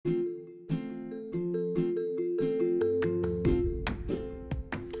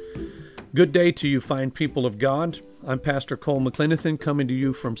Good day to you, fine people of God. I'm Pastor Cole McClenathan, coming to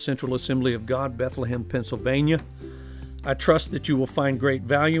you from Central Assembly of God, Bethlehem, Pennsylvania. I trust that you will find great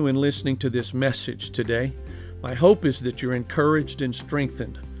value in listening to this message today. My hope is that you're encouraged and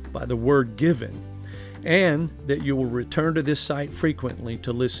strengthened by the word given, and that you will return to this site frequently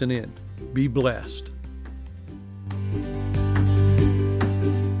to listen in. Be blessed.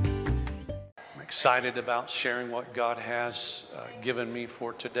 I'm excited about sharing what God has given me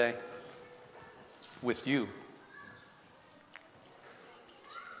for today with you.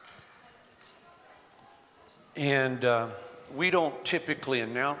 And we don't typically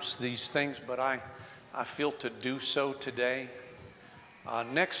announce these things, but I feel to do so today.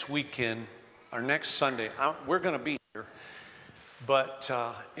 Next weekend, or next Sunday, we're going to be here. But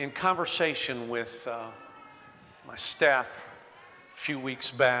in conversation with my staff a few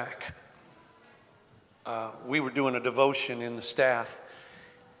weeks back, we were doing a devotion in the staff,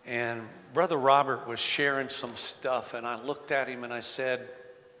 and Brother Robert was sharing some stuff, and I looked at him and I said,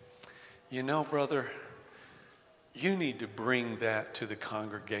 you know, brother, you need to bring that to the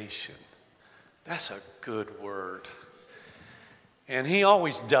congregation. That's a good word. And he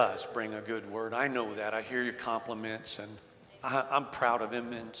always does bring a good word. I know that. I hear your compliments, and I'm proud of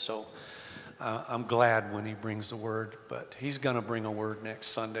him, and so I'm glad when he brings the word. But he's going to bring a word next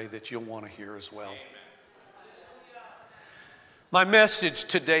Sunday that you'll want to hear as well. My message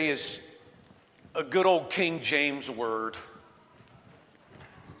today is a good old King James word,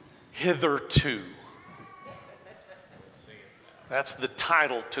 hitherto. That's the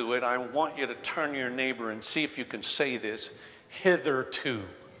title to it. I want you to turn to your neighbor and see if you can say this, hitherto.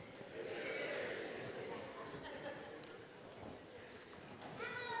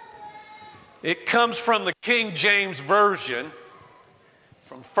 It comes from the King James Version,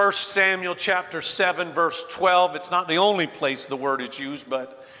 from 1 Samuel chapter 7, verse 12. It's not the only place the word is used,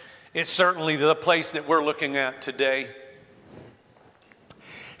 but it's certainly the place that we're looking at today.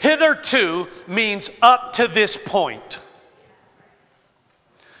 Hitherto means up to this point.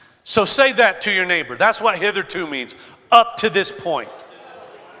 So say that to your neighbor. That's what hitherto means, up to this point.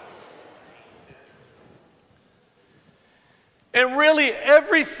 And really,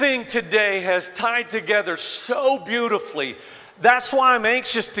 everything today has tied together so beautifully. That's why I'm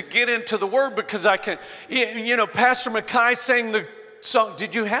anxious to get into the word, because I can, you know, Pastor Mackay sang the song.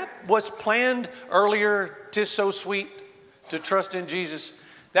 Did you have, was planned earlier, 'Tis so sweet to trust in Jesus?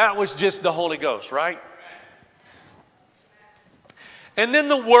 That was just the Holy Ghost, right? And then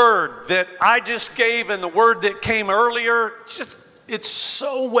the word that I just gave and the word that came earlier, it's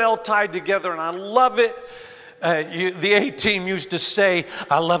so well tied together, and I love it. The A-team used to say,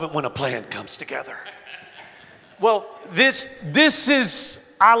 I love it when a plan comes together. Well, this is,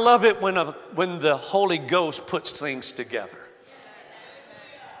 I love it when the Holy Ghost puts things together.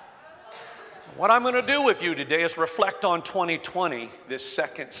 What I'm going to do with you today is reflect on 2020, this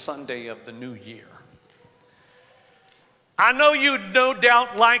second Sunday of the new year. I know you'd no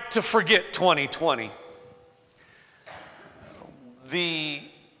doubt like to forget 2020. The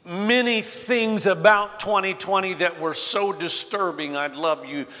many things about 2020 that were so disturbing, I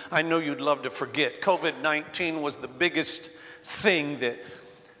know you'd love to forget. COVID-19 was the biggest thing that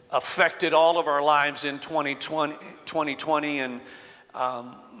affected all of our lives in 2020, and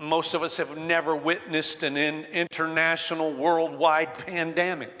most of us have never witnessed an international, worldwide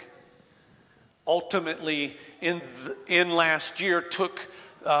pandemic. Ultimately, in last year, took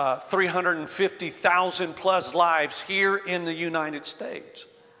 350,000 plus lives here in the United States.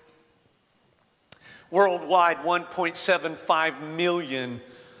 Worldwide, 1.75 million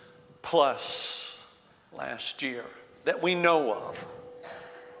plus last year that we know of.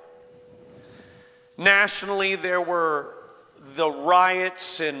 Nationally, there were the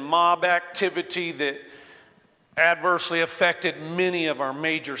riots and mob activity that adversely affected many of our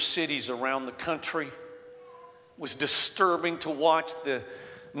major cities around the country. It was disturbing to watch the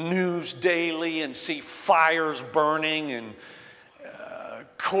news daily and see fires burning and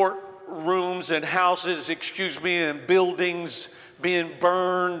courtrooms and houses, and buildings being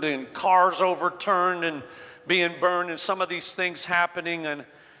burned and cars overturned and being burned, and some of these things happening. And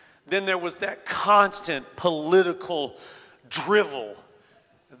then there was that constant political drivel,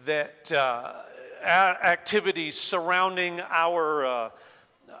 that activities surrounding our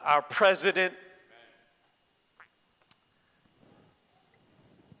president.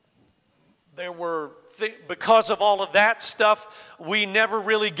 There were, because of all of that stuff, we never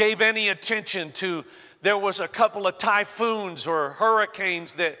really gave any attention to. There was a couple of typhoons or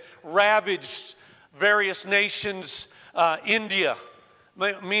hurricanes that ravaged various nations. India,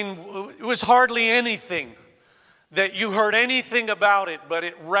 I mean, it was hardly anything that you heard anything about it, but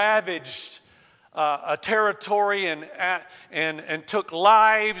it ravaged a territory and took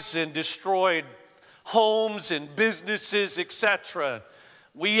lives and destroyed homes and businesses, etc.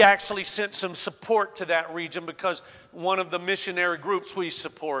 We actually sent some support to that region because one of the missionary groups we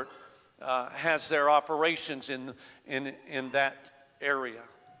support has their operations in that area.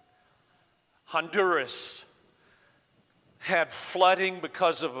 Honduras had flooding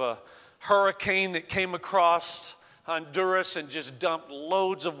because of a hurricane that came across Honduras and just dumped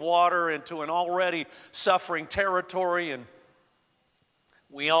loads of water into an already suffering territory. And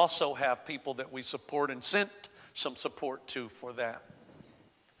we also have people that we support and sent some support to for that.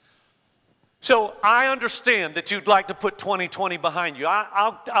 So I understand that you'd like to put 2020 behind you.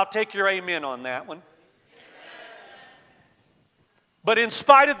 I'll take your amen on that one. But in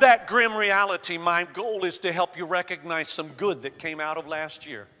spite of that grim reality, my goal is to help you recognize some good that came out of last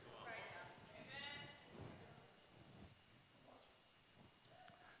year.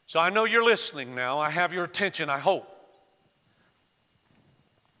 So I know you're listening now. I have your attention, I hope.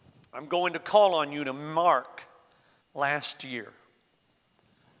 I'm going to call on you to mark last year.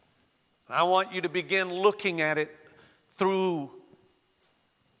 I want you to begin looking at it through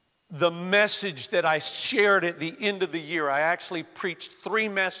the message that I shared at the end of the year. I actually preached 3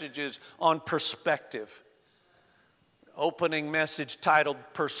 messages on perspective. Opening message titled,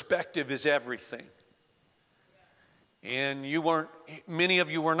 "Perspective is Everything." And many of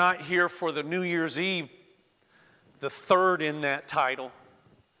you were not here for the New Year's Eve, the third in that title,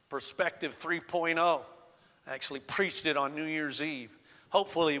 Perspective 3.0. I actually preached it on New Year's Eve.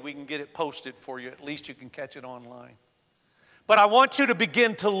 Hopefully we can get it posted for you. At least you can catch it online. But I want you to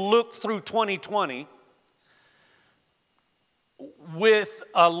begin to look through 2020 with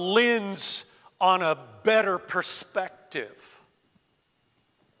a lens on a better perspective.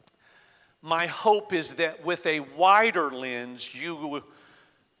 My hope is that with a wider lens, you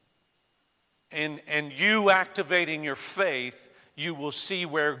activating your faith, you will see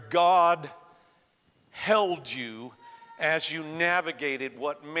where God held you as you navigated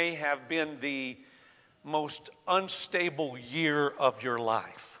what may have been the most unstable year of your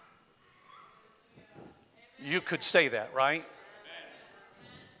life. You could say that, right?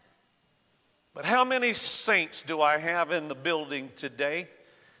 But how many saints do I have in the building today?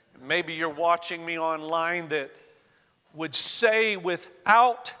 Maybe you're watching me online that would say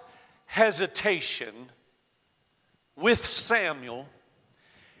without hesitation, with Samuel,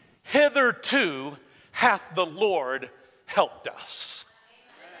 "Hitherto hath the Lord helped us."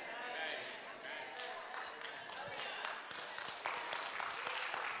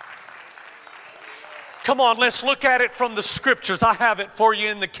 Come on, let's look at it from the scriptures. I have it for you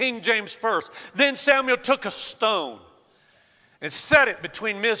in the King James first. "Then Samuel took a stone and set it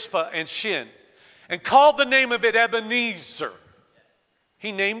between Mizpah and Shin, and called the name of it Ebenezer."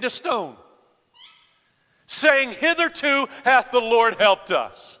 He named a stone, saying, "Hitherto hath the Lord helped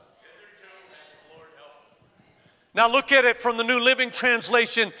us." Now look at it from the New Living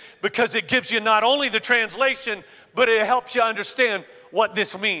Translation, because it gives you not only the translation, but it helps you understand what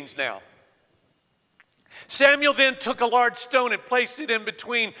this means now. "Samuel then took a large stone and placed it in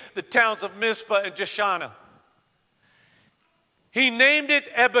between the towns of Mizpah and Jeshanah. He named it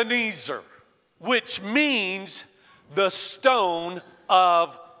Ebenezer, which means the stone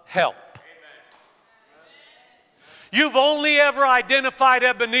of help." You've only ever identified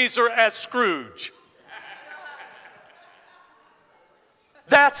Ebenezer as Scrooge.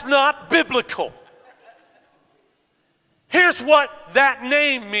 That's not biblical. Here's what that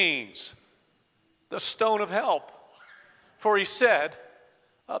name means: the stone of help. For he said,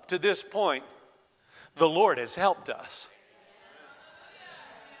 up to this point, the Lord has helped us.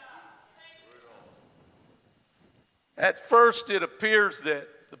 At first, it appears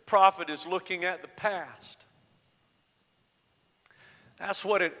that the prophet is looking at the past. That's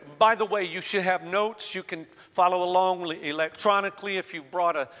what it, by the way, you should have notes. You can follow along electronically if you've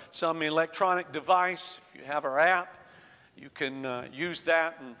brought some electronic device. If you have our app, you can use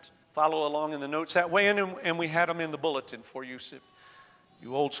that and follow along in the notes that way. And we had them in the bulletin for you, so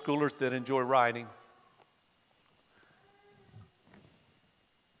you old schoolers that enjoy writing.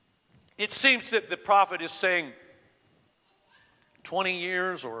 It seems that the prophet is saying 20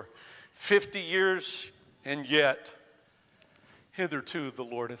 years or 50 years, and yet hitherto the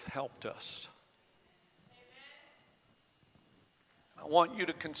Lord hath helped us. I want you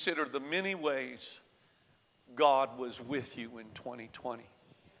to consider the many ways God was with you in 2020.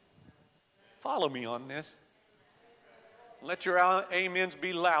 Follow me on this. Let your amens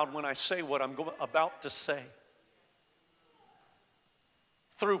be loud when I say what I'm about to say.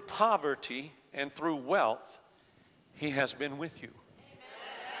 Through poverty and through wealth, He has been with you.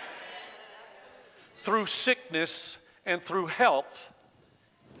 Through sickness and through health,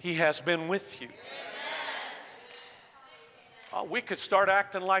 He has been with you. We could start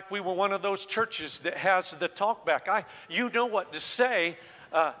acting like we were one of those churches that has the talk back. You know what to say.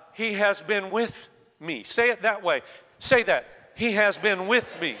 He has been with me. Say it that way. Say that. He has been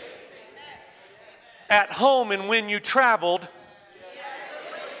with me. At home and when you traveled.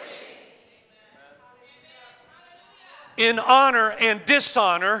 In honor and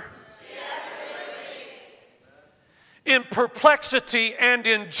dishonor. In perplexity and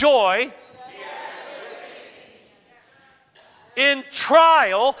in joy. In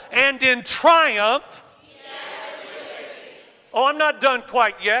trial and in triumph. Oh, I'm not done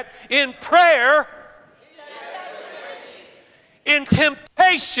quite yet. In prayer. In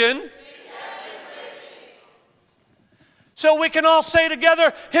temptation. So we can all say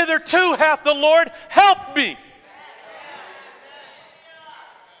together, hitherto hath the Lord helped me.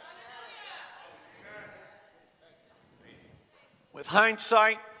 With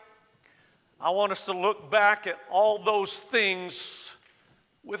hindsight, I want us to look back at all those things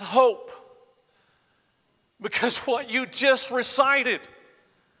with hope. Because what you just recited,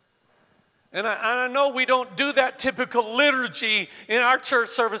 and I know we don't do that typical liturgy in our church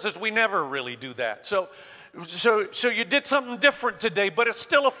services. We never really do that. So you did something different today, but it's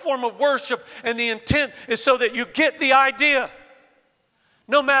still a form of worship, and the intent is so that you get the idea.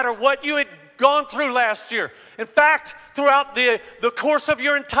 No matter what you had gone through last year. In fact, throughout the course of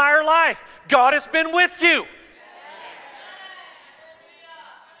your entire life, God has been with you.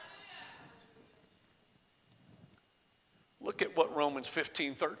 Look at what Romans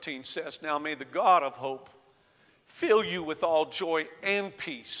 15:13 says. Now may the God of hope fill you with all joy and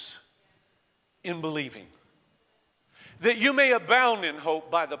peace in believing, that you may abound in hope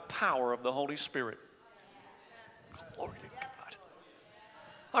by the power of the Holy Spirit. Glory to God.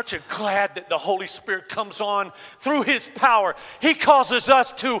 Aren't you glad that the Holy Spirit comes on through His power? He causes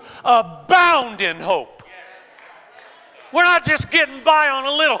us to abound in hope. We're not just getting by on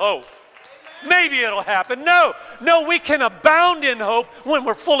a little hope. Maybe it'll happen. No, we can abound in hope when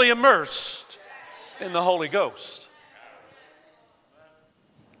we're fully immersed in the Holy Ghost.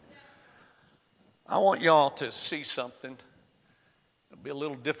 I want y'all to see something. It'll be a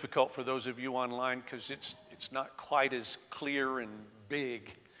little difficult for those of you online because it's not quite as clear and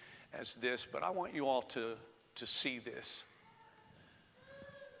big as this, but I want you all to see this.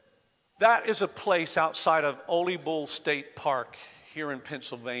 That is a place outside of Ole Bull State Park here in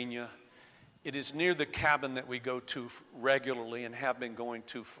Pennsylvania. It is near the cabin that we go to regularly and have been going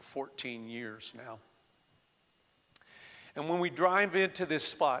to for 14 years now. And when we drive into this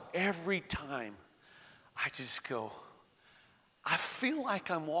spot, every time I just go, I feel like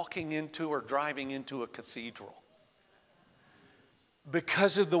I'm walking into or driving into a cathedral.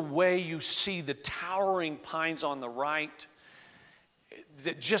 Because of the way you see the towering pines on the right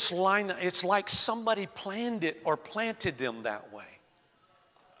that just line, it's like somebody planned it or planted them that way.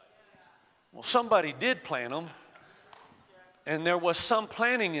 Well, somebody did plant them, and there was some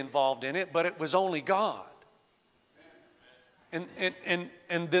planning involved in it, but it was only God. And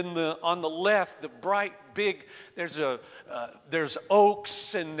then on the left, the bright big, there's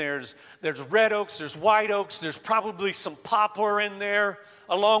oaks, and there's red oaks, there's white oaks, there's probably some poplar in there,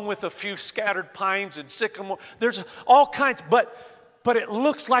 along with a few scattered pines and sycamore. There's all kinds, but it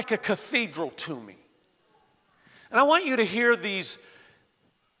looks like a cathedral to me. And I want you to hear these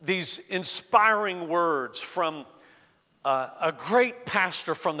inspiring words from a great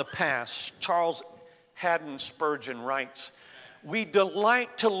pastor from the past. Charles Haddon Spurgeon writes, "We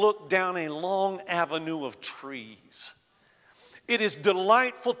delight to look down a long avenue of trees. It is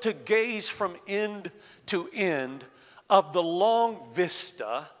delightful to gaze from end to end of the long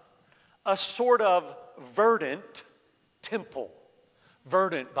vista, a sort of verdant temple."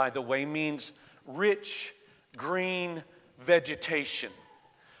 Verdant, by the way, means rich green vegetation.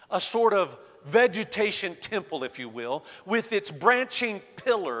 A sort of vegetation temple, if you will, with its branching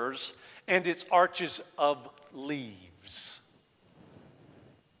pillars and its arches of leaves.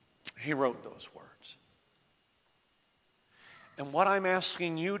 He wrote those words. And what I'm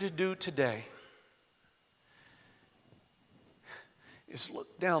asking you to do today is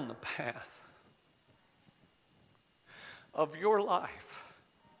look down the path of your life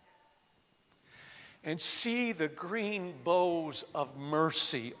and see the green boughs of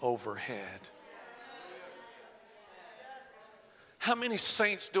mercy overhead. How many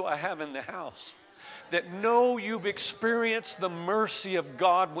saints do I have in the house that know you've experienced the mercy of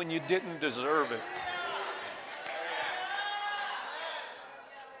God when you didn't deserve it?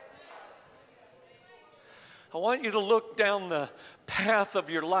 I want you to look down the path of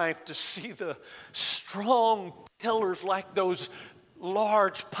your life to see the strong pillars like those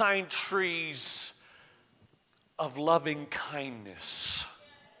large pine trees of loving kindness.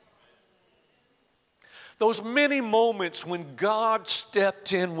 Those many moments when God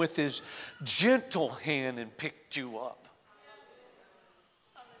stepped in with His gentle hand and picked you up.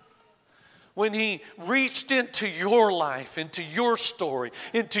 When He reached into your life, into your story,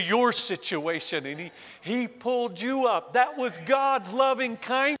 into your situation, and He pulled you up. That was God's loving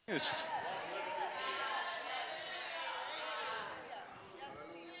kindness.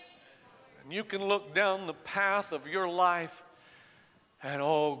 And you can look down the path of your life and,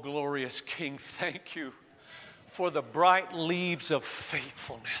 oh, glorious King, thank you for the bright leaves of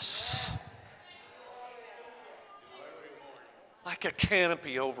faithfulness. Like a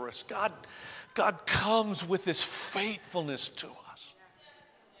canopy over us. God comes with His faithfulness to us.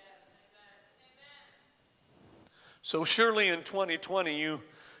 So surely in 2020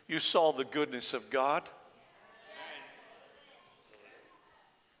 you saw the goodness of God.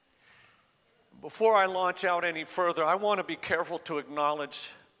 Before I launch out any further, I want to be careful to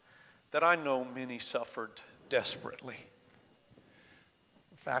acknowledge that I know many suffered desperately.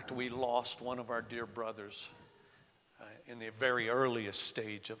 In fact, we lost one of our dear brothers in the very earliest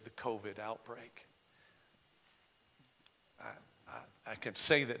stage of the COVID outbreak. I can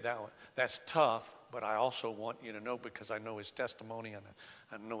say that's tough, but I also want you to know, because I know his testimony and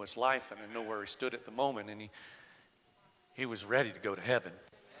I know his life and I know where he stood at the moment, and he was ready to go to heaven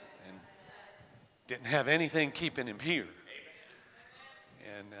and didn't have anything keeping him here.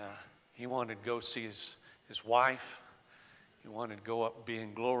 And he wanted to go see his wife. He wanted to go up, be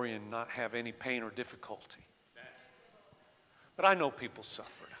in glory, and not have any pain or difficulty. But I know people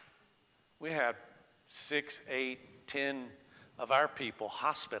suffered. We had 6, 8, 10 of our people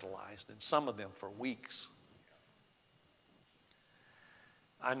hospitalized, and some of them for weeks.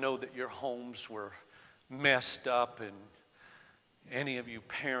 I know that your homes were messed up, and any of you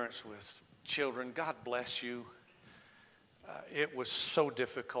parents with children, God bless you. It was so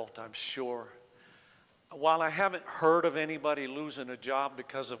difficult, I'm sure. While I haven't heard of anybody losing a job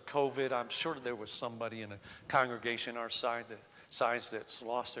because of COVID, I'm sure there was somebody in a congregation our size that's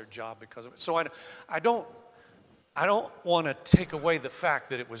lost their job because of it. So I don't want to take away the fact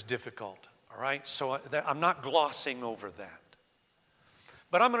that it was difficult, all right? So I'm not glossing over that.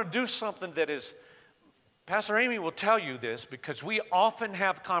 But I'm going to do something that is, Pastor Amy will tell you this, because we often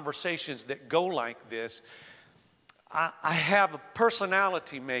have conversations that go like this. I have a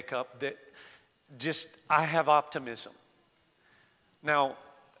personality makeup that I have optimism. Now,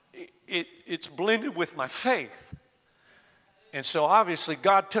 it's blended with my faith. And so obviously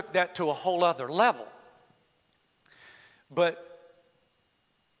God took that to a whole other level. But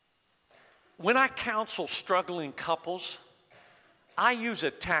when I counsel struggling couples, I use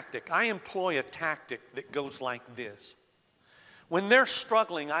a tactic. I employ a tactic that goes like this. When they're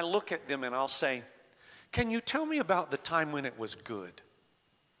struggling, I look at them and I'll say, "Can you tell me about the time when it was good?"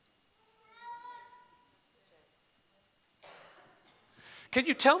 Can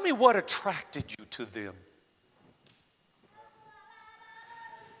you tell me what attracted you to them?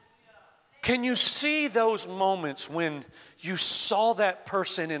 Can you see those moments when you saw that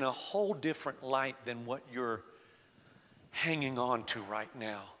person in a whole different light than what you're hanging on to right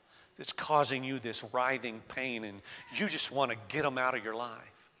now, that's causing you this writhing pain, and you just want to get them out of your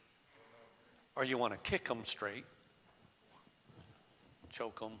life? Or you want to kick them straight,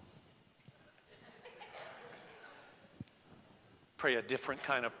 choke them, pray a different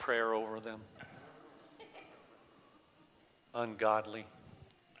kind of prayer over them. Ungodly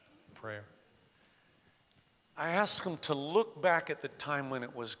prayer. I ask them to look back at the time when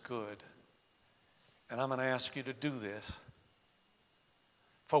it was good. And I'm going to ask you to do this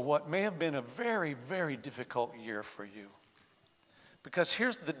for what may have been a very, very difficult year for you. Because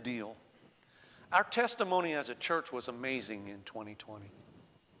here's the deal. Our testimony as a church was amazing in 2020.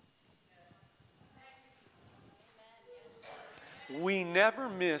 We never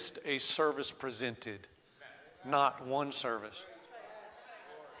missed a service presented. Not one service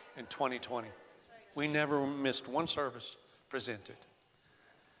in 2020. We never missed one service presented.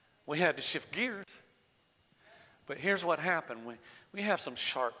 We had to shift gears. But here's what happened. We have some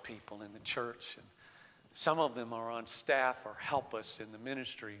sharp people in the church, and some of them are on staff or help us in the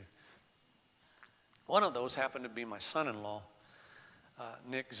ministry. One of those happened to be my son-in-law,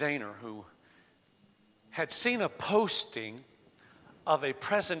 Nick Zahner, who had seen a posting of a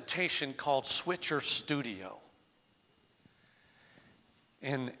presentation called Switcher Studio.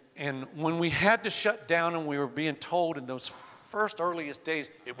 And when we had to shut down and we were being told in those first earliest days,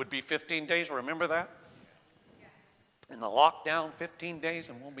 it would be 15 days, remember that? in the lockdown, 15 days,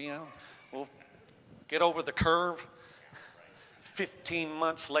 and we'll be out. We'll get over the curve. 15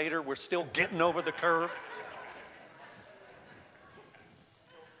 months later, we're still getting over the curve.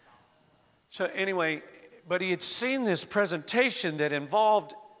 So anyway, but he had seen this presentation that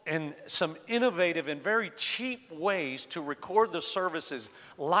involved in some innovative and very cheap ways to record the services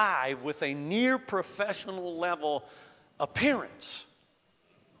live with a near professional level appearance.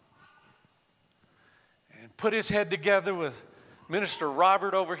 And put his head together with Minister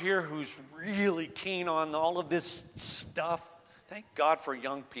Robert over here, who's really keen on all of this stuff. Thank God for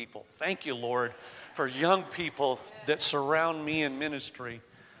young people. Thank you, Lord, for young people that surround me in ministry.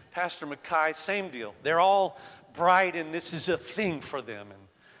 Pastor Mackay, same deal. They're all bright, and this is a thing for them. And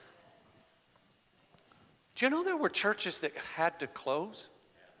do you know there were churches that had to close?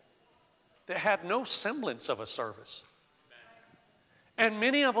 That had no semblance of a service. And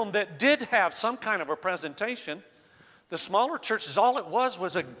many of them that did have some kind of a presentation, the smaller churches, all it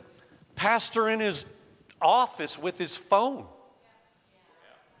was a pastor in his office with his phone.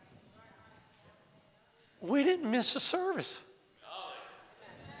 We didn't miss a service.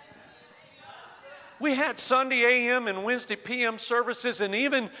 We had Sunday AM and Wednesday PM services, and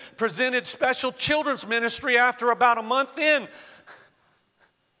even presented special children's ministry after about a month in.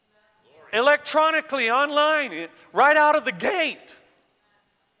 Electronically, online, right out of the gate.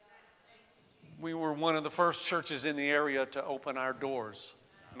 We were one of the first churches in the area to open our doors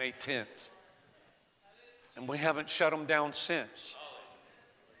May 10th. And we haven't shut them down since.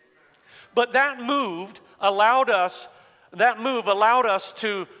 But that move allowed us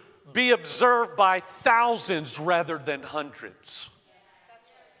to be observed by thousands rather than hundreds.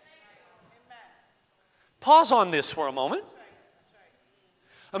 Pause on this for a moment.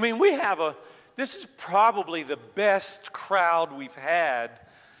 I mean, this is probably the best crowd we've had,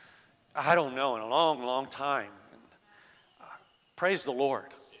 I don't know, in a long, long time. Praise the Lord.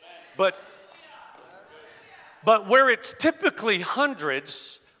 But where it's typically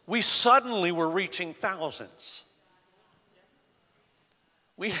hundreds, we suddenly were reaching thousands.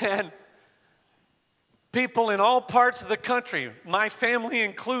 We had people in all parts of the country, my family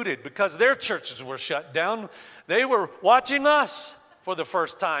included, because their churches were shut down. They were watching us for the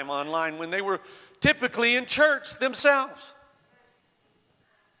first time online when they were typically in church themselves.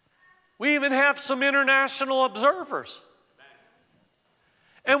 We even have some international observers.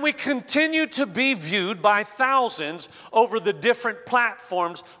 And we continue to be viewed by thousands over the different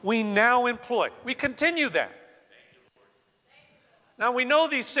platforms we now employ. We continue that. Now, we know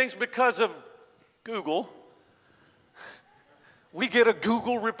these things because of Google. We get a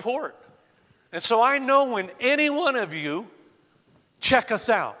Google report. And so I know when any one of you check us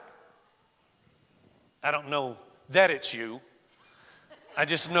out. I don't know that it's you. I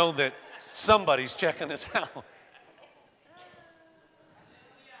just know that somebody's checking us out.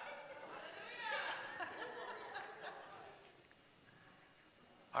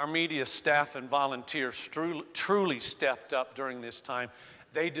 Our media staff and volunteers truly stepped up during this time.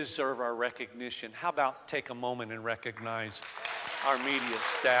 They deserve our recognition. How about take a moment and recognize our media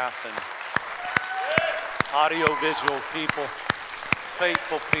staff and audiovisual people,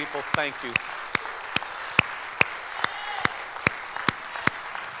 faithful people. Thank you.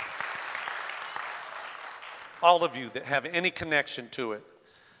 All of you that have any connection to it,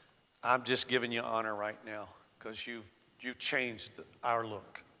 I'm just giving you honor right now because you've changed our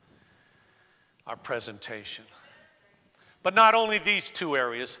look, our presentation. But not only these two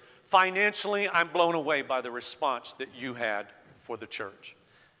areas. Financially, I'm blown away by the response that you had for the church,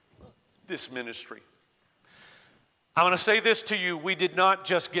 this ministry. I want to say this to you. We did not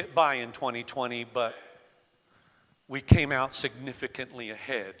just get by in 2020, but we came out significantly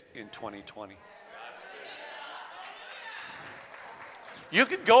ahead in 2020. You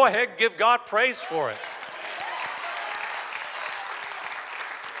can go ahead and give God praise for it.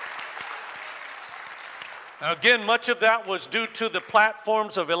 Now again, much of that was due to the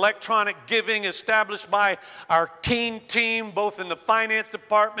platforms of electronic giving established by our keen team, both in the finance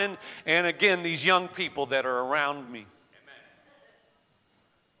department and again, these young people that are around me.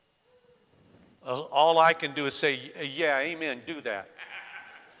 Amen. All I can do is say, yeah, amen, do that.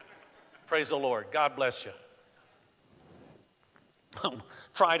 Praise the Lord. God bless you.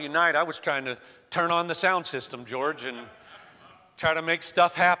 Friday night, I was trying to turn on the sound system, George, and try to make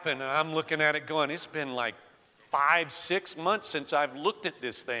stuff happen. And I'm looking at it going, it's been like 5-6 months since I've looked at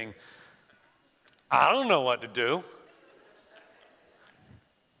this thing. I don't know what to do.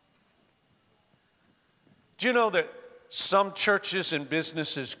 Do you know that some churches and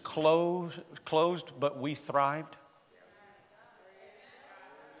businesses closed, but we thrived?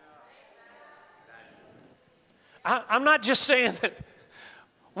 I'm not just saying that.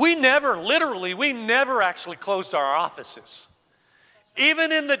 We never actually closed our offices.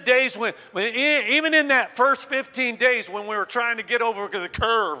 Even in the days even in that first 15 days when we were trying to get over the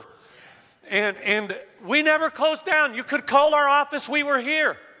curve, and we never closed down. You could call our office, we were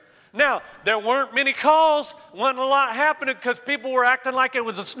here. Now, there weren't many calls, wasn't a lot happening because people were acting like it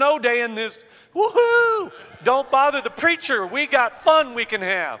was a snow day and this, woohoo, don't bother the preacher, we got fun we can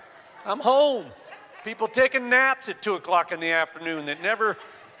have. I'm home. People taking naps at 2 o'clock in the afternoon that never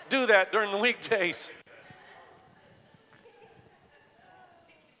do that during the weekdays.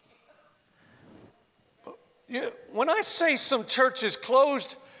 When I say some churches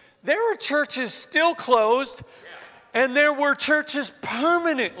closed, there are churches still closed, and there were churches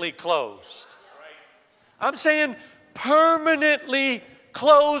permanently closed. I'm saying permanently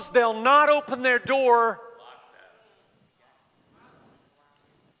closed. They'll not open their door.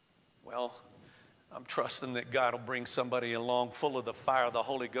 Well, I'm trusting that God will bring somebody along full of the fire of the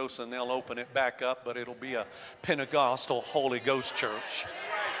Holy Ghost, and they'll open it back up, but it'll be a Pentecostal Holy Ghost church.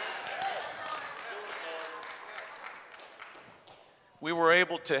 We were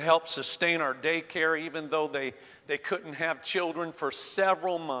able to help sustain our daycare even though they couldn't have children for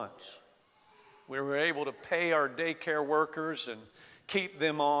several months. We were able to pay our daycare workers and keep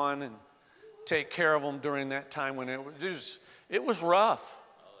them on and take care of them during that time when it was rough.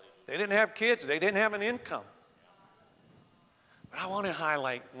 They didn't have kids. They didn't have an income. But I want to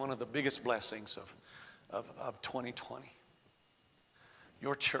highlight one of the biggest blessings of 2020.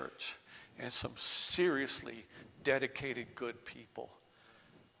 Your church and some seriously dedicated good people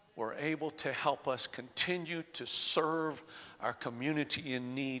were able to help us continue to serve our community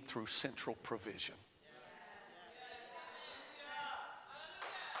in need through Central Provision.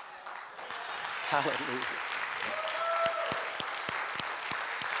 Hallelujah.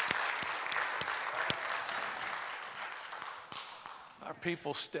 Our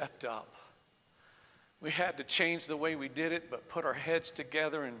people stepped up. We had to change the way we did it, but put our heads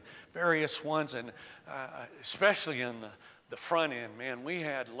together in various ones, and especially in the front end, man, we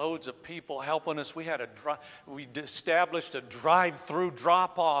had loads of people helping us. We established a drive-through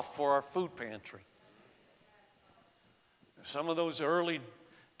drop-off for our food pantry. Some of those early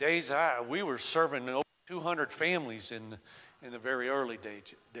days, we were serving over 200 families in the very early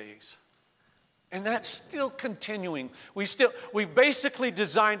days. And that's still continuing. We've basically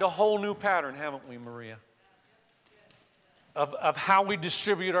designed a whole new pattern, haven't we, Maria? Of how we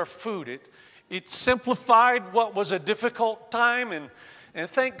distribute our food. It simplified what was a difficult time, and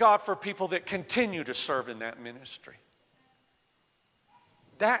thank God for people that continue to serve in that ministry.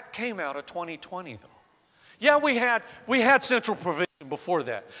 That came out of 2020, though. Yeah, we had Central Provision before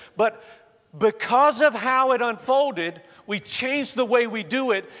that, but because of how it unfolded, we changed the way we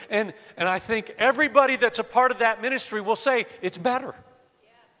do it, and I think everybody that's a part of that ministry will say, it's better.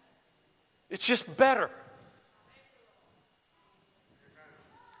 It's just better.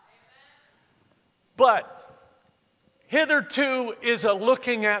 But hitherto is a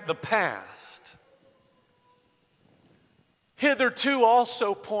looking at the past. Hitherto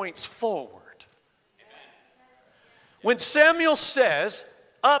also points forward. When Samuel says,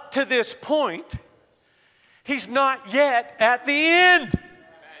 up to this point, he's not yet at the end.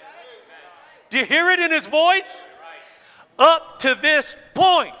 Do you hear it in his voice? Up to this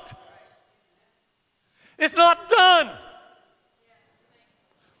point. It's not done.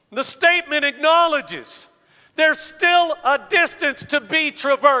 The statement acknowledges there's still a distance to be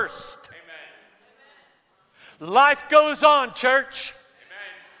traversed. Amen. Life goes on, church. Amen.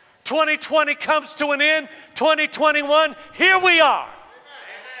 2020 comes to an end. 2021, here we are.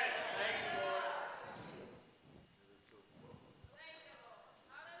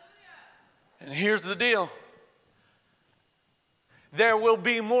 And here's the deal. There will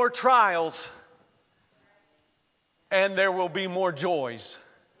be more trials and there will be more joys.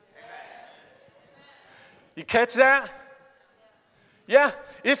 You catch that? Yeah,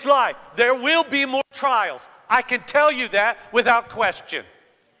 it's life. There will be more trials. I can tell you that without question.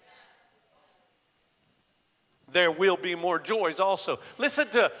 There will be more joys also. Listen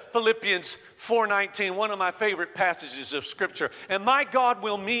to Philippians 4:19, one of my favorite passages of Scripture. And my God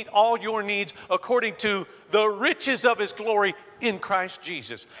will meet all your needs according to the riches of His glory in Christ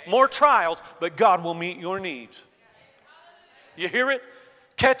Jesus. More trials, but God will meet your needs. You hear it?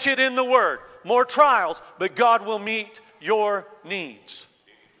 Catch it in the Word. More trials, but God will meet your needs.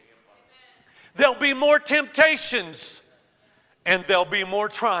 There'll be more temptations, and there'll be more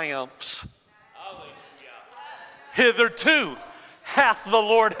triumphs. Hitherto hath the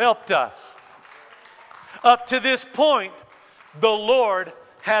Lord helped us. Up to this point, the Lord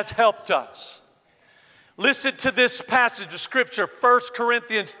has helped us. Listen to this passage of Scripture, 1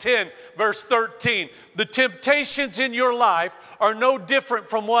 Corinthians 10, verse 13. The temptations in your life are no different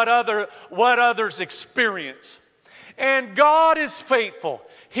from what others experience. And God is faithful.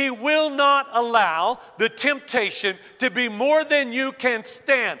 He will not allow the temptation to be more than you can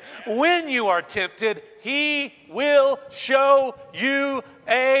stand. When you are tempted, He will show you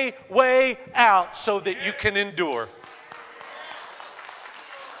a way out so that you can endure.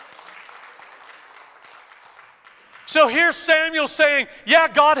 So here's Samuel saying, yeah,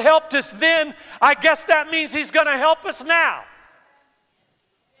 God helped us then. I guess that means He's going to help us now.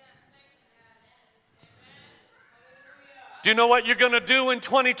 Do you know what you're going to do in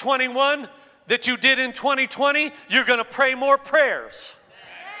 2021 that you did in 2020? You're going to pray more prayers.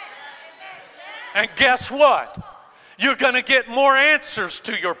 And guess what? You're going to get more answers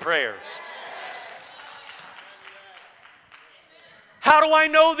to your prayers. How do I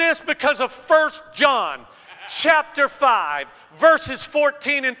know this? Because of 1 John chapter 5, verses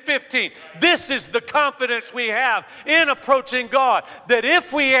 14 and 15. This is the confidence we have in approaching God, that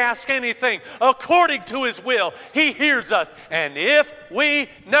if we ask anything according to His will, He hears us. And if we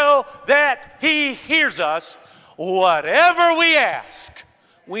know that He hears us, whatever we ask,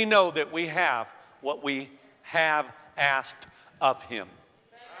 we know that we have what we have asked of Him.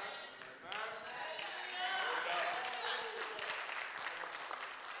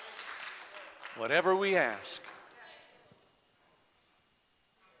 Whatever we ask,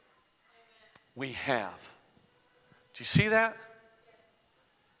 we have. Do you see that?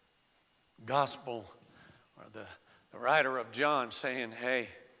 Gospel, or the writer of John saying, hey,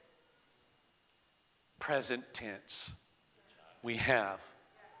 present tense, we have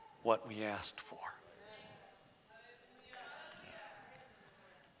what we asked for.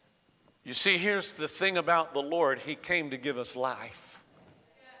 You see, here's the thing about the Lord. He came to give us life.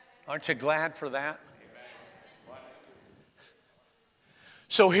 Aren't you glad for that?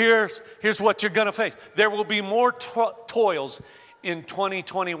 So here's what you're going to face. There will be more toils in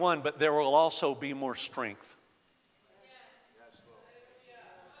 2021, but there will also be more strength.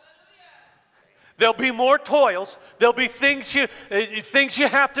 There'll be more toils. There'll be things you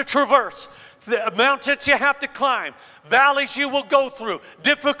have to traverse, mountains you have to climb, valleys you will go through,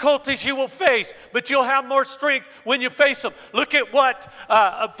 difficulties you will face, but you'll have more strength when you face them. Look at what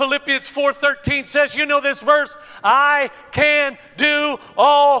Philippians 4:13 says. You know this verse? I can do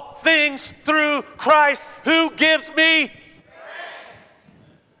all things through Christ who gives me.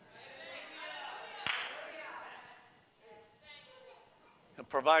 And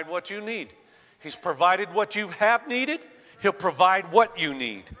provide what you need. He's provided what you have needed. He'll provide what you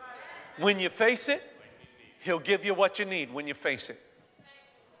need. When you face it, He'll give you what you need when you face it.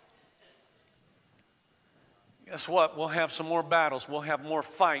 Guess what? We'll have some more battles. We'll have more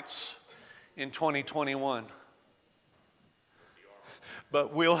fights in 2021.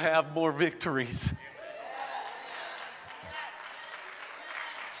 But we'll have more victories.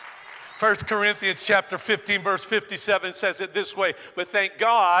 1 Corinthians chapter 15, verse 57 says it this way, but thank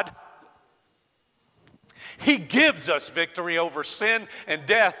God, He gives us victory over sin and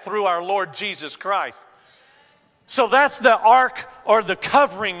death through our Lord Jesus Christ. So that's the ark, or the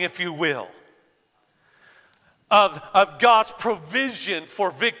covering, if you will, of God's provision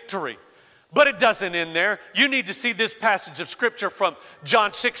for victory. But it doesn't end there. You need to see this passage of Scripture from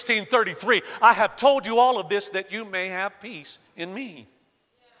John 16:33. I have told you all of this that you may have peace in me.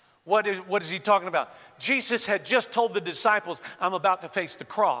 What is He talking about? Jesus had just told the disciples, I'm about to face the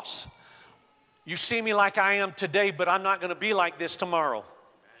cross. You see me like I am today, but I'm not going to be like this tomorrow.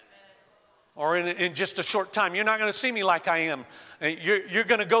 Or in just a short time. You're not going to see me like I am. You're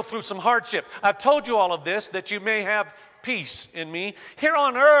going to go through some hardship. I've told you all of this that you may have peace in me. Here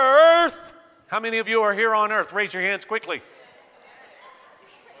on earth, how many of you are here on earth? Raise your hands quickly.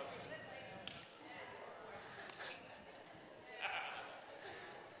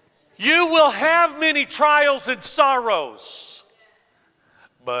 You will have many trials and sorrows.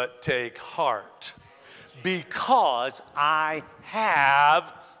 But take heart, because I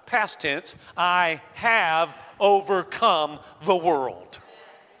have, past tense, I have overcome the world.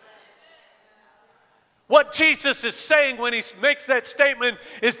 What Jesus is saying when He makes that statement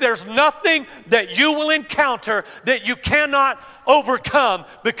is there's nothing that you will encounter that you cannot overcome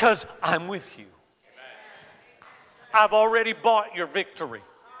because I'm with you. I've already bought your victory.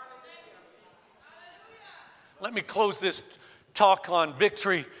 Let me close this talk on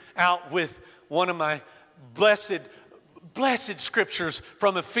victory out with one of my blessed scriptures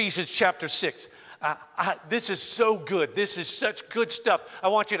from Ephesians chapter 6. This is so good. This is such good stuff. I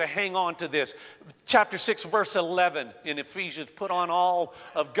want you to hang on to this. Chapter 6, verse 11 in Ephesians, put on all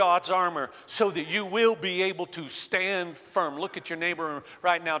of God's armor so that you will be able to stand firm. Look at your neighbor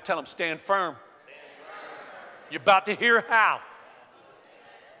right now. Tell him, stand firm. You're about to hear how.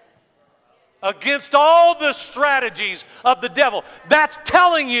 Against all the strategies of the devil. That's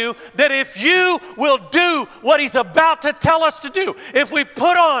telling you that if you will do what he's about to tell us to do, if we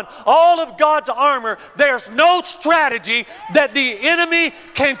put on all of God's armor, there's no strategy that the enemy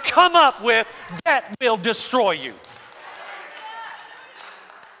can come up with that will destroy you.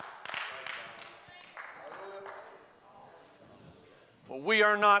 For we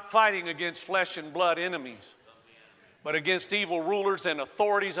are not fighting against flesh and blood enemies, but against evil rulers and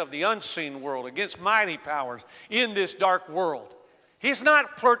authorities of the unseen world, against mighty powers in this dark world. He's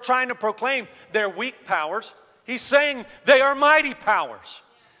not trying to proclaim they're weak powers. He's saying they are mighty powers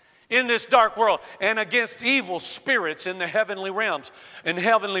in this dark world and against evil spirits in the heavenly realms, in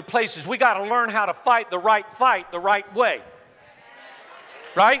heavenly places. We got to learn how to fight the right way.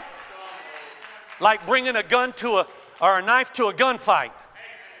 Right? Like bringing a gun to or a knife to a gunfight.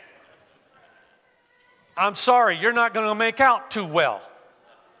 I'm sorry, you're not going to make out too well.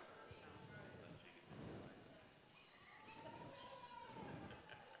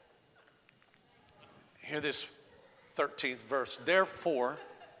 Hear this 13th verse. Therefore,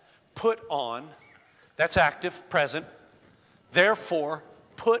 put on, that's active, present. Therefore,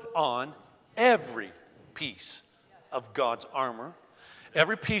 put on every piece of God's armor.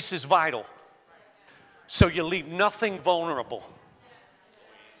 Every piece is vital. So you leave nothing vulnerable.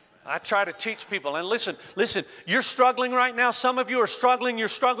 I try to teach people, and listen, you're struggling right now. Some of you are struggling. You're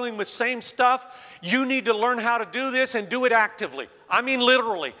struggling with same stuff. You need to learn how to do this and do it actively. I mean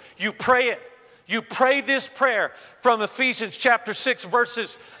literally. You pray it. You pray this prayer from Ephesians chapter 6,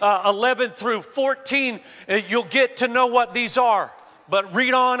 verses 11 through 14. You'll get to know what these are. But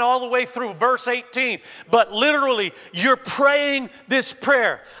read on all the way through verse 18. But literally, you're praying this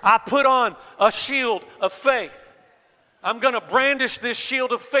prayer. I put on a shield of faith. I'm going to brandish this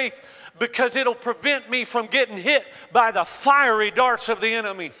shield of faith because it'll prevent me from getting hit by the fiery darts of the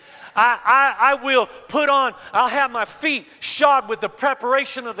enemy. I will put on, I'll have my feet shod with the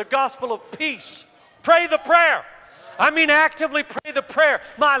preparation of the gospel of peace. Pray the prayer. I mean actively pray the prayer.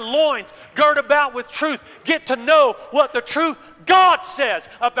 My loins girt about with truth. Get to know what the truth God says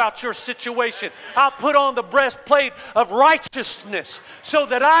about your situation. I'll put on the breastplate of righteousness so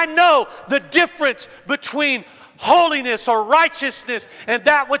that I know the difference between holiness or righteousness and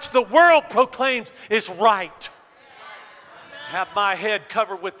that which the world proclaims is right. Have my head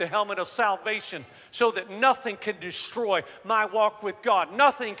covered with the helmet of salvation so that nothing can destroy my walk with God.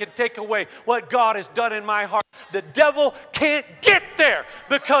 Nothing can take away what God has done in my heart. The devil can't get there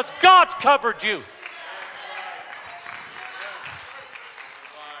because God's covered you.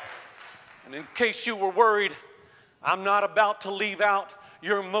 And in case you were worried, I'm not about to leave out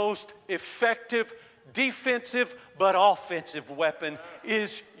your most effective defensive but offensive weapon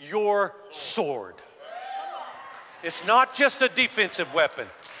is your sword. It's not just a defensive weapon.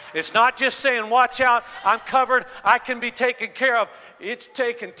 It's not just saying, watch out, I'm covered, I can be taken care of. It's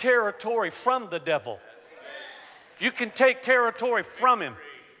taking territory from the devil. You can take territory from him.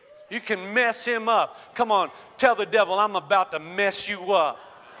 You can mess him up. Come on, tell the devil, I'm about to mess you up.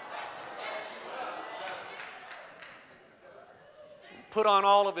 Put on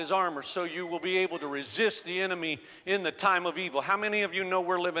all of his armor so you will be able to resist the enemy in the time of evil. How many of you know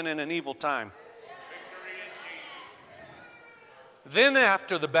we're living in an evil time? Then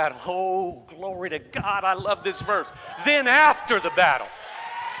after the battle, oh, glory to God, I love this verse. Then after the battle,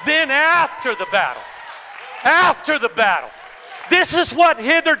 after the battle. This is what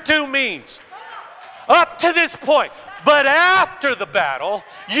hitherto means. Up to this point. But after the battle,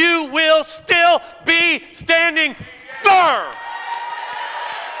 you will still be standing firm.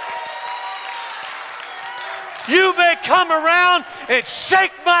 You may come around and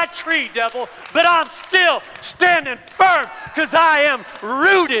shake my tree, devil, but I'm still standing firm because I am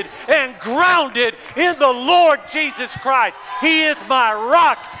rooted and grounded in the Lord Jesus Christ. He is my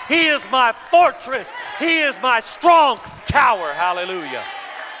rock. He is my fortress. He is my strong tower. Hallelujah.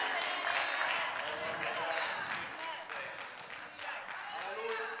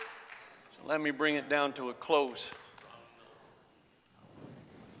 So let me bring it down to a close.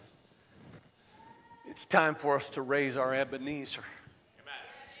 It's time for us to raise our Ebenezer.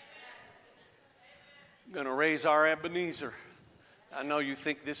 I'm going to raise our Ebenezer. I know you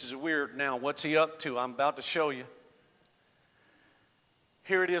think this is weird now. What's he up to? I'm about to show you.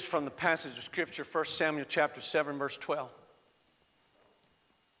 Here it is from the passage of Scripture, 1 Samuel chapter 7, verse 12.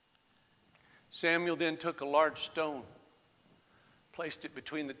 Samuel then took a large stone, placed it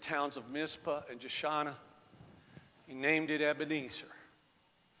between the towns of Mizpah and Jeshanah. He named it Ebenezer,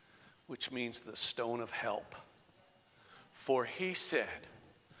 which means the stone of help. For he said,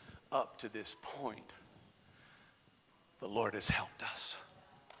 up to this point, the Lord has helped us.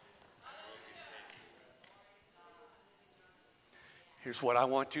 Here's what I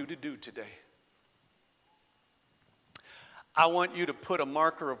want you to do today. I want you to put a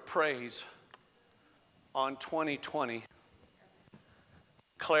marker of praise on 2020,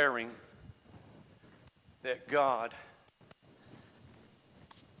 declaring that God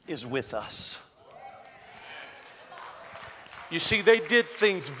is with us. You see, they did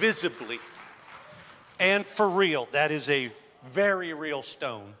things visibly and for real. That is a very real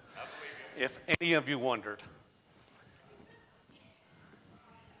stone, if any of you wondered.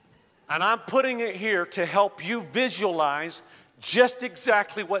 And I'm putting it here to help you visualize just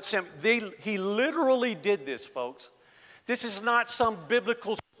exactly what he literally did this, folks. This is not some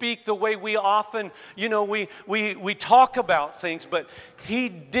biblical speak the way we often, we talk about things, but he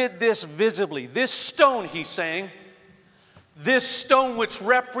did this visibly. This stone, he's saying, this stone which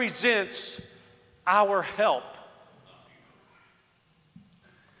represents our help.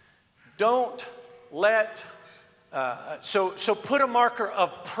 Don't let, so put a marker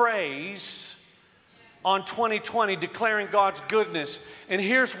of praise on 2020, declaring God's goodness. And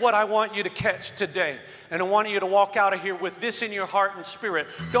here's what I want you to catch today. And I want you to walk out of here with this in your heart and spirit.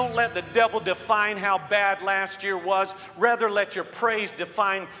 Don't let the devil define how bad last year was. Rather, let your praise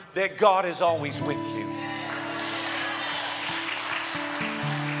define that God is always with you.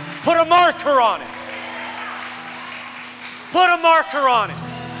 Put a marker on it. Put a marker on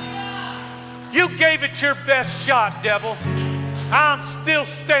it. You gave it your best shot, devil. I'm still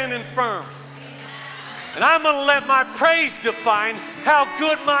standing firm. And I'm going to let my praise define how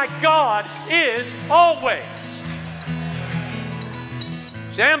good my God is always.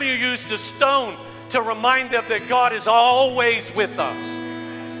 Samuel used a stone to remind them that God is always with us.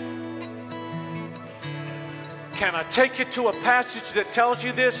 Can I take you to a passage that tells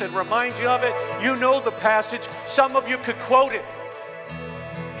you this and reminds you of it? You know the passage. Some of you could quote it.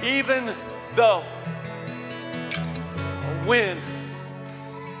 Even though when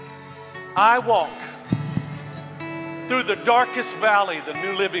I walk through the darkest valley, the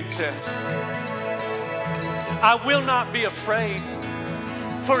New Living says, I will not be afraid,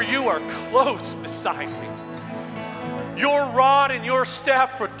 for you are close beside me. Your rod and your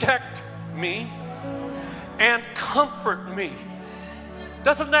staff protect me and comfort me.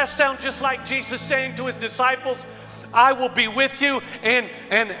 Doesn't that sound just like Jesus saying to his disciples, I will be with you, and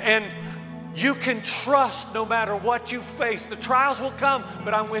you can trust no matter what you face. The trials will come,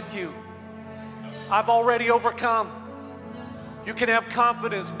 but I'm with you. I've already overcome. You can have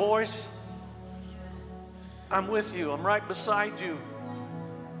confidence, boys. I'm with you. I'm right beside you.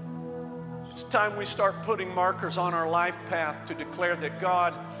 It's time we start putting markers on our life path to declare that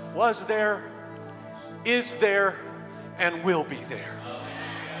God was there, is there, and will be there.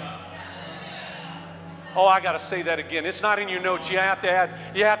 Oh, I got to say that again. It's not in your notes. You have to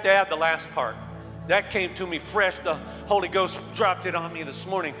add the last part. That came to me fresh. The Holy Ghost dropped it on me this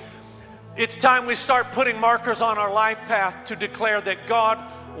morning. It's time we start putting markers on our life path to declare that God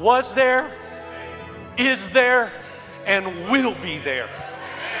was there, is there, and will be there.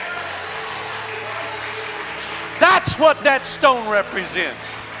 That's what that stone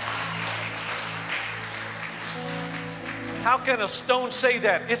represents. How can a stone say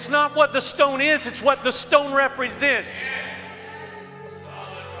that? It's not what the stone is, it's what the stone represents.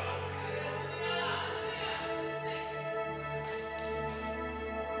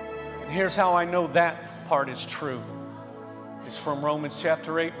 And here's how I know that part is true. It's from Romans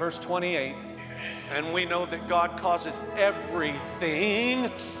chapter 8, verse 28. And we know that God causes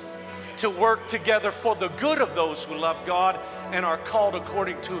everything to work together for the good of those who love God and are called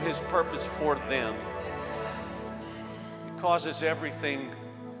according to his purpose for them. He causes everything.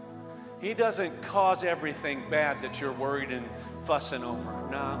 He doesn't cause everything bad that you're worried and fussing over.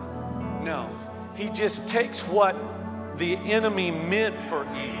 No. He just takes what the enemy meant for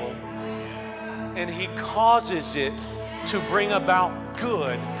evil and he causes it to bring about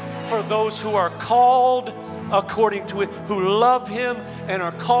good for those who are called according to it, who love him and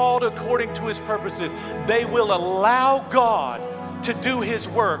are called according to his purposes. They will allow God to do his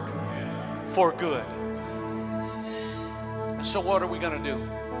work for good. And so what are we going to do?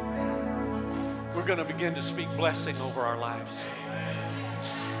 We're going to begin to speak blessing over our lives.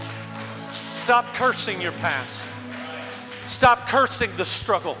 Stop cursing your past. Stop cursing the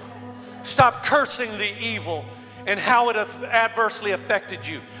struggle. Stop cursing the evil and how it adversely affected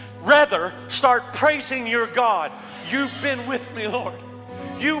you. Rather, start praising your God. You've been with me, Lord.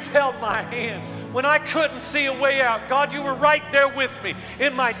 You've held my hand. When I couldn't see a way out, God, you were right there with me.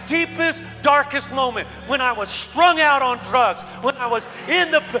 In my deepest, darkest moment, when I was strung out on drugs, when I was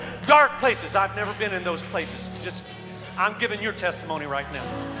in the dark places. I've never been in those places. I'm giving your testimony right now.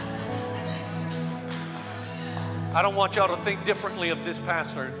 I don't want y'all to think differently of this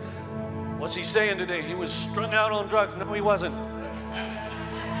pastor. What's he saying today? He was strung out on drugs. No, he wasn't.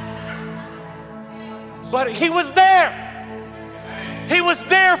 But he was there. He was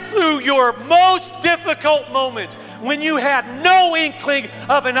there through your most difficult moments when you had no inkling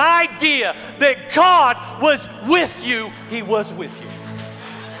of an idea that God was with you. He was with you.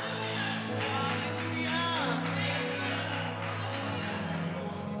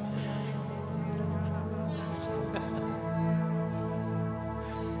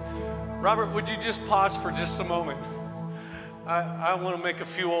 Robert, would you just pause for just a moment? I want to make a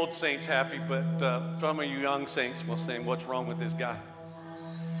few old saints happy, but some of you young saints will say, what's wrong with this guy?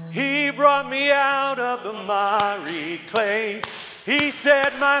 He brought me out of the miry clay. He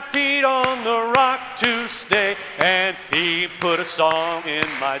set my feet on the rock to stay, and he put a song in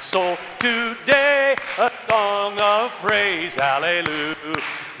my soul today, a song of praise, hallelujah.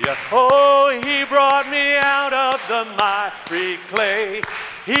 Oh, he brought me out of the miry clay.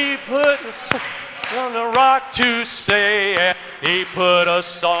 He put a song on the rock to say, and he put a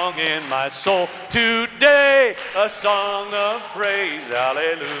song in my soul today, a song of praise,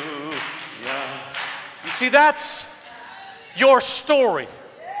 hallelujah. You see, that's your story.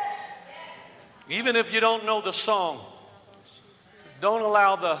 Even if you don't know the song, don't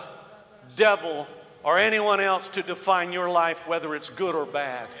allow the devil or anyone else to define your life, whether it's good or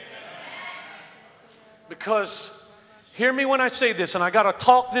bad. Because hear me when I say this, and I got to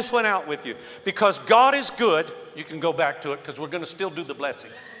talk this one out with you. Because God is good. You can go back to it because we're going to still do the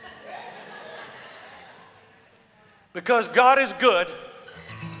blessing. Because God is good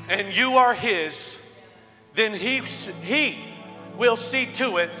and you are His, then He will see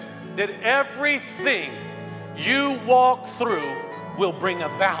to it that everything you walk through will bring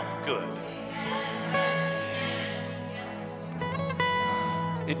about good.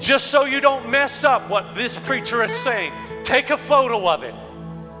 And just so you don't mess up what this preacher is saying, take a photo of it.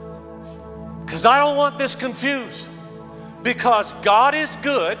 Because I don't want this confused. Because God is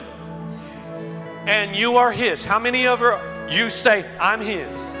good and you are His. How many of you say, I'm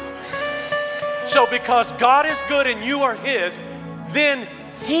His? So because God is good and you are His, then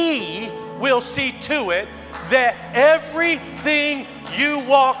He will see to it that everything you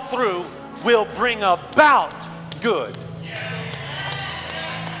walk through will bring about good.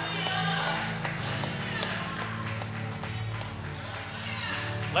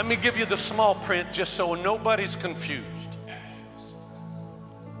 Let me give you the small print just so nobody's confused.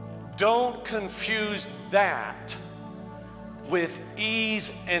 Don't confuse that with ease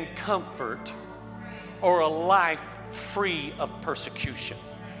and comfort or a life free of persecution.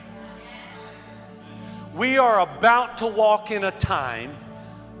 We are about to walk in a time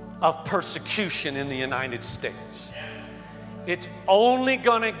of persecution in the United States. It's only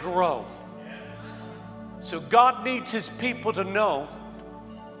going to grow. So God needs His people to know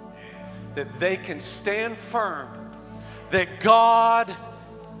that they can stand firm, that God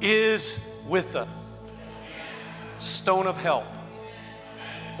is with them. A stone of help.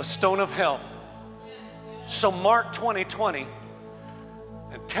 A stone of help. So mark 2020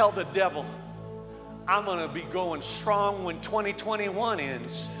 and tell the devil, I'm going to be going strong when 2021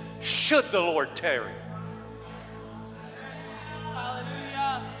 ends, should the Lord tarry.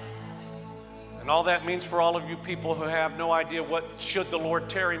 Hallelujah. And all that means for all of you people who have no idea what should the Lord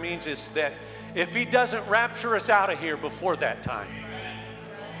tarry means is that if He doesn't rapture us out of here before that time.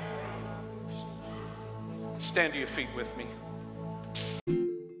 Stand to your feet with me.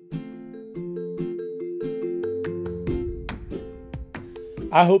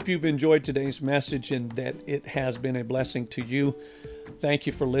 I hope you've enjoyed today's message and that it has been a blessing to you. Thank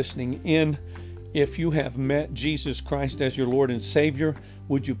you for listening in. If you have met Jesus Christ as your Lord and Savior,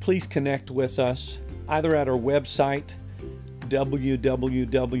 would you please connect with us either at our website,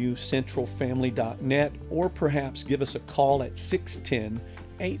 www.centralfamily.net, or perhaps give us a call at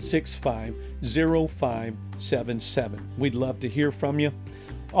 610-865-0577. We'd love to hear from you.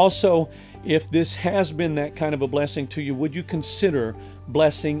 Also, if this has been that kind of a blessing to you, would you consider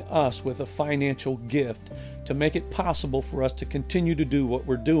blessing us with a financial gift to make it possible for us to continue to do what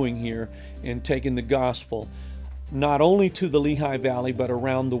we're doing here in taking the gospel not only to the Lehigh Valley but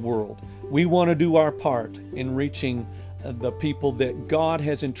around the world. We want to do our part in reaching the people that God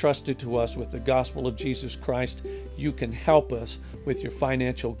has entrusted to us with the gospel of Jesus Christ, you can help us with your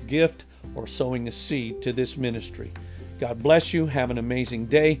financial gift or sowing a seed to this ministry. God bless you. Have an amazing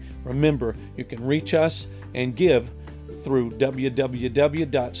day. Remember, you can reach us and give through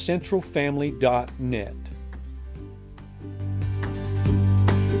www.centralfamily.net.